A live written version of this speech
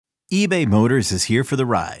eBay Motors is here for the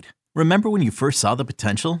ride. Remember when you first saw the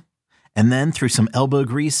potential? And then through some elbow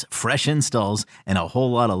grease, fresh installs, and a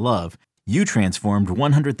whole lot of love, you transformed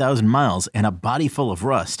 100,000 miles and a body full of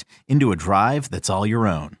rust into a drive that's all your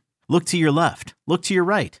own. Look to your left. Look to your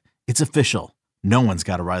right. It's official. No one's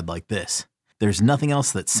got a ride like this. There's nothing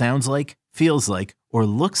else that sounds like, feels like, or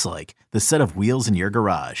looks like the set of wheels in your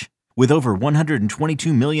garage. With over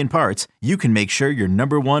 122 million parts, you can make sure your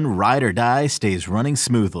number one ride or die stays running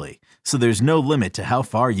smoothly. So there's no limit to how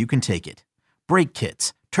far you can take it. Brake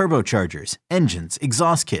kits, turbochargers, engines,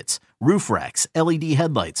 exhaust kits, roof racks, LED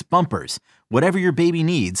headlights, bumpers, whatever your baby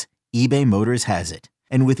needs, eBay Motors has it.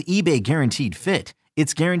 And with eBay Guaranteed Fit,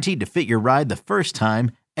 it's guaranteed to fit your ride the first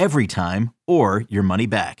time, every time, or your money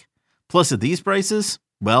back. Plus at these prices,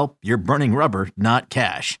 well, you're burning rubber, not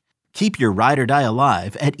cash. Keep your ride or die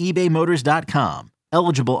alive at ebaymotors.com.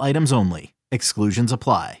 Eligible items only. Exclusions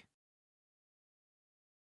apply.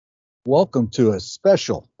 Welcome to a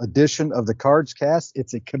special edition of the Cards Cast.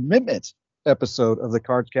 It's a commitment episode of the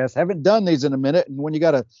Cards Cast. Haven't done these in a minute, and when you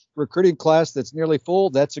got a recruiting class that's nearly full,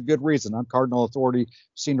 that's a good reason. I'm Cardinal Authority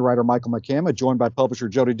senior writer Michael McCama, joined by publisher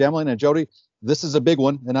Jody Demling. And Jody, this is a big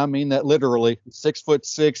one, and I mean that literally.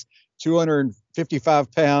 6'6",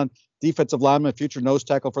 255-pound defensive lineman, future nose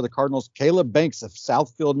tackle for the Cardinals, Caleb Banks of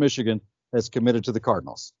Southfield, Michigan, has committed to the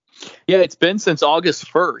Cardinals. Yeah, it's been since August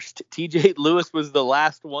 1st. TJ Lewis was the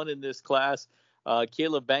last one in this class.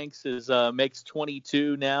 Caleb Banks makes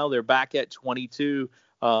 22 now. They're back at 22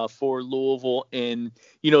 for Louisville. And,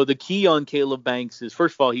 you know, the key on Caleb Banks is,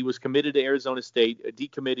 first of all, he was committed to Arizona State,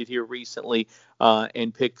 decommitted here recently,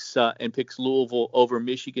 and picks Louisville over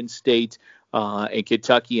Michigan State and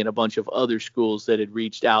Kentucky and a bunch of other schools that had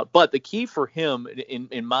reached out. But the key for him,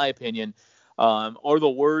 in my opinion, are the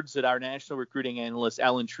words that our national recruiting analyst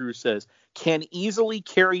Alan True says: can easily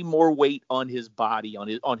carry more weight on his body,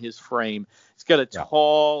 on his frame. He's got a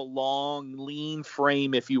tall, long, lean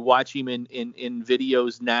frame. If you watch him in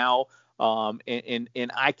videos now,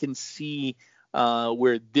 and I can see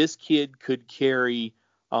where this kid could carry.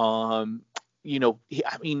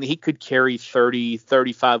 He could carry 30,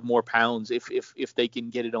 35 more pounds if they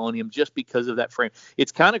can get it on him, just because of that frame.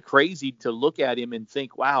 It's kind of crazy to look at him and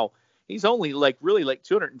think, wow, he's only really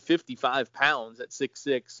 255 pounds at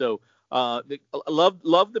 6'6". So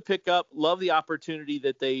love the pickup, love the opportunity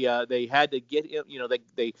that they had to get him. You know,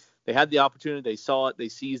 they had the opportunity, they saw it, they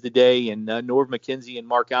seized the day, and Norv McKenzie and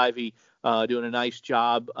Mark Ivey doing a nice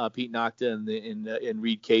job. Pete Nocta and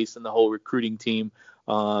Reed Case and the whole recruiting team.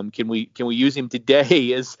 Can we use him today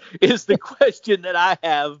is the question that I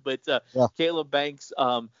have. But Caleb Banks,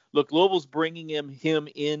 look, Louisville's bringing him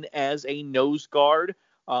in as a nose guard,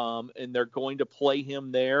 and they're going to play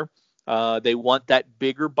him there. They want that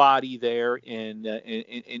bigger body there, and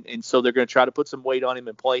so they're going to try to put some weight on him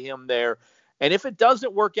and play him there. And if it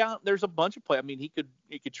doesn't work out, there's a bunch of play. I mean, he could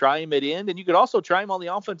try him at end, and you could also try him on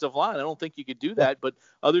the offensive line. I don't think you could do that, but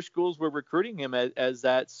other schools were recruiting him as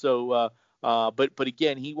that. So, but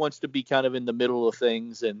again, he wants to be kind of in the middle of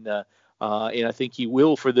things, and I think he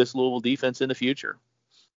will for this Louisville defense in the future.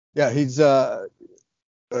 Yeah, he's a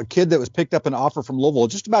kid that was picked up an offer from Louisville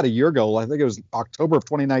just about a year ago. I think it was October of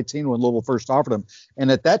 2019 when Louisville first offered him. And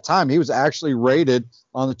at that time, he was actually rated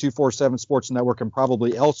on the 247 Sports Network and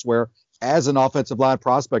probably elsewhere as an offensive line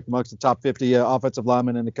prospect amongst the top 50 offensive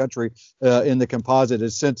linemen in the country in the composite.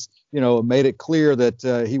 Has since, made it clear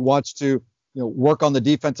that he wants to work on the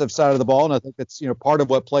defensive side of the ball. And I think that's, part of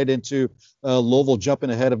what played into Louisville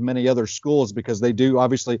jumping ahead of many other schools, because they do,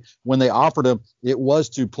 obviously, when they offered him, it was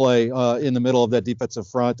to play in the middle of that defensive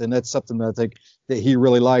front. And that's something that I think that he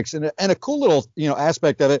really likes. And a cool little,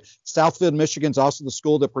 aspect of it, Southfield, Michigan's also the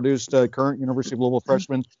school that produced current University of Louisville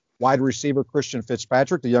freshman wide receiver Christian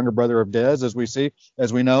Fitzpatrick, the younger brother of Dez,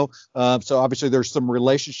 as we know. So obviously there's some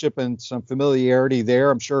relationship and some familiarity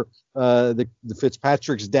there. I'm sure the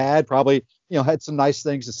Fitzpatrick's dad probably, had some nice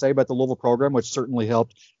things to say about the Louisville program, which certainly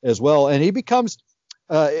helped as well. And he becomes,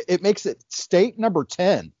 it makes it state number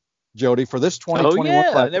 10, Jody, for this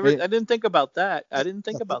 2021 class. I didn't think about that. I mean,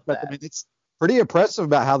 it's pretty impressive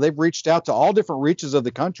about how they've reached out to all different reaches of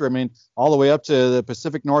the country. I mean, all the way up to the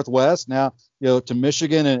Pacific Northwest, now, to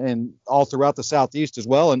Michigan and all throughout the Southeast as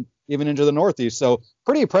well, and even into the Northeast. So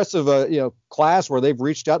pretty impressive, class where they've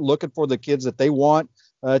reached out looking for the kids that they want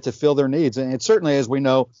to fill their needs. And certainly, as we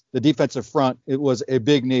know, the defensive front, it was a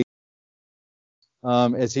big need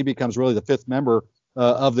as he becomes really the fifth member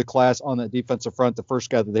of the class on that defensive front, the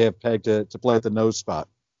first guy that they have pegged to play at the nose spot.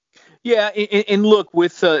 Yeah, and look,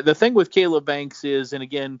 with the thing with Caleb Banks is, and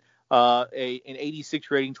again, an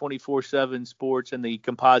 86 rating, 24/7 Sports, and the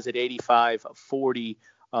composite 85/40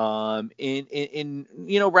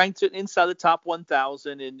 ranked inside the top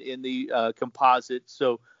 1,000 in the composite.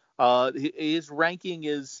 So his ranking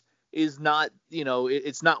is not,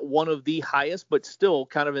 it's not one of the highest, but still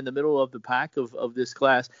kind of in the middle of the pack of this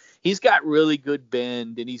class. He's got really good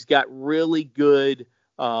bend, and he's got really good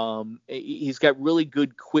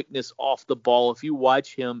quickness off the ball. If you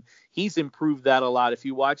watch him, he's improved that a lot. If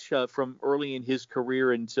you watch from early in his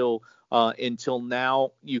career until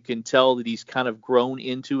now, you can tell that he's kind of grown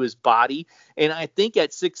into his body. And I think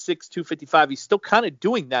at 6'6", 255, he's still kind of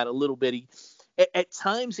doing that a little bit. At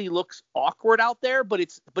times he looks awkward out there, but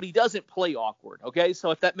he doesn't play awkward. Okay,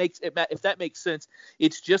 so if that makes sense,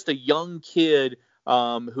 it's just a young kid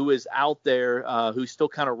who is out there, who's still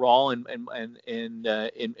kind of raw and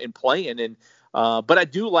playing. And but I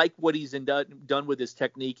do like what he's done with his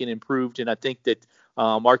technique and improved. And I think that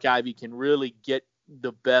Mark Ivey can really get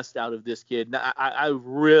the best out of this kid. Now, I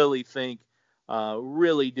really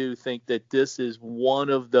do think that this is one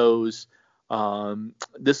of those.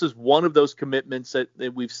 This is one of those commitments that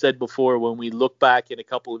we've said before. When we look back in a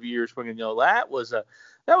couple of years, we're going to go, that was a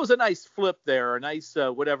nice flip there, a nice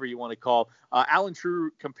whatever you want to call. Alan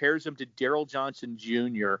True compares him to Daryl Johnson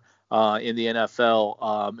Jr. In the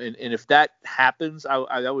NFL, and if that happens,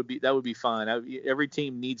 that would be fine. Every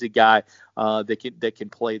team needs a guy that can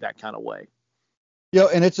play that kind of way. Yeah,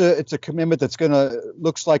 and it's a commitment that's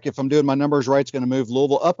looks like, if I'm doing my numbers right, it's going to move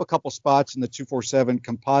Louisville up a couple spots in the 247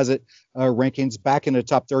 composite rankings, back into the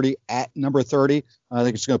top 30 at number 30. I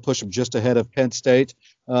think it's going to push them just ahead of Penn State,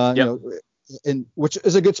 and which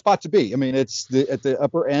is a good spot to be. I mean, it's at the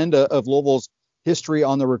upper end of Louisville's history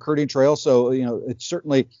on the recruiting trail. So, it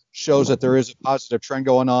certainly shows that there is a positive trend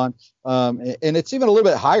going on. And it's even a little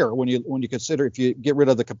bit higher when you consider, if you get rid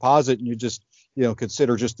of the composite and you just,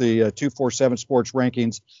 consider just the 247 sports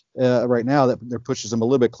rankings right now, that pushes them a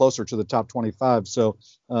little bit closer to the top 25. So,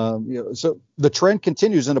 so the trend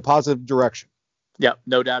continues in a positive direction. Yeah,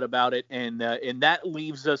 no doubt about it. And that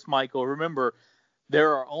leaves us, Michael, remember,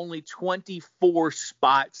 there are only 24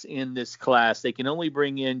 spots in this class. They can only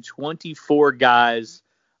bring in 24 guys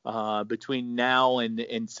between now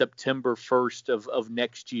and September 1st of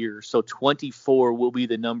next year. So 24 will be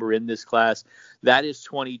the number in this class. That is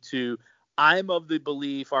 22. I'm of the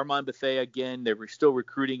belief, Armand Bethea, again, they're still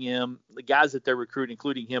recruiting him. The guys that they're recruiting,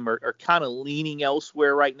 including him, are kind of leaning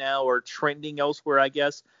elsewhere right now, or trending elsewhere, I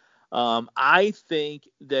guess. I think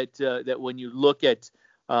that when you look at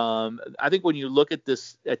the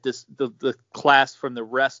class from the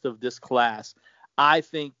rest of this class, I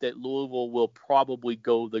think that Louisville will probably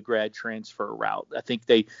go the grad transfer route. I think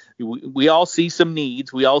we all see some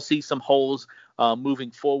needs. We all see some holes moving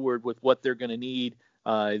forward with what they're going to need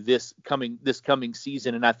this coming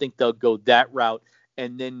season, and I think they'll go that route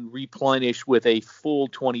and then replenish with a full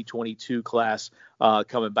 2022 class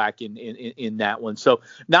coming back in that one. So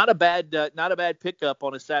not a bad pickup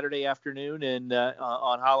on a Saturday afternoon and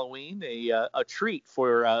on Halloween, a treat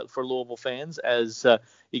for Louisville fans as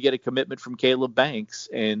you get a commitment from Caleb Banks,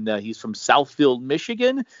 and he's from Southfield,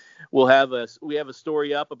 Michigan. We have a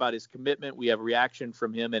story up about his commitment. We have a reaction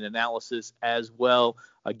from him and analysis as well.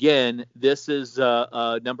 Again, this is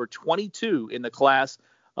number 22 in the class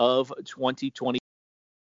of 2020.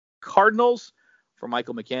 Cardinals. For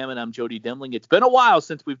Michael McCammon, I'm Jody Demling. It's been a while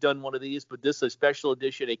since we've done one of these, but this is a special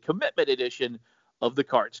edition, a commitment edition of the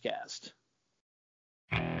Cardscast.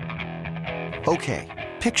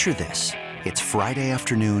 Okay, picture this. It's Friday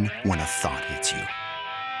afternoon when a thought hits you.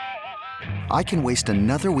 I can waste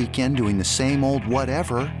another weekend doing the same old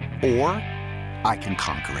whatever, or I can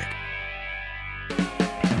conquer it.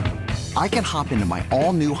 I can hop into my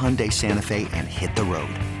all-new Hyundai Santa Fe and hit the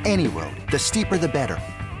road. Any road. The steeper, the better.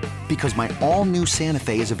 Because my all-new Santa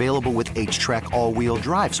Fe is available with H-Track all-wheel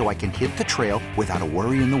drive, so I can hit the trail without a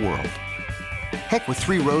worry in the world. Heck, with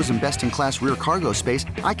 3 rows and best-in-class rear cargo space,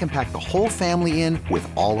 I can pack the whole family in with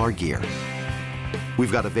all our gear.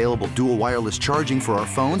 We've got available dual wireless charging for our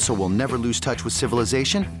phones, so we'll never lose touch with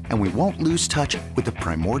civilization, and we won't lose touch with the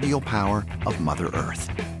primordial power of Mother Earth.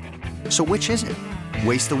 So which is it?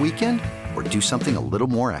 Waste the weekend or do something a little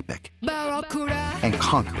more epic and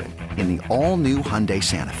conquer it in the all-new Hyundai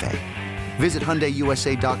Santa Fe? Visit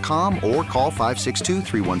HyundaiUSA.com or call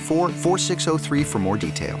 562-314-4603 for more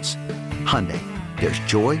details. Hyundai, there's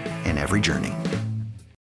joy in every journey.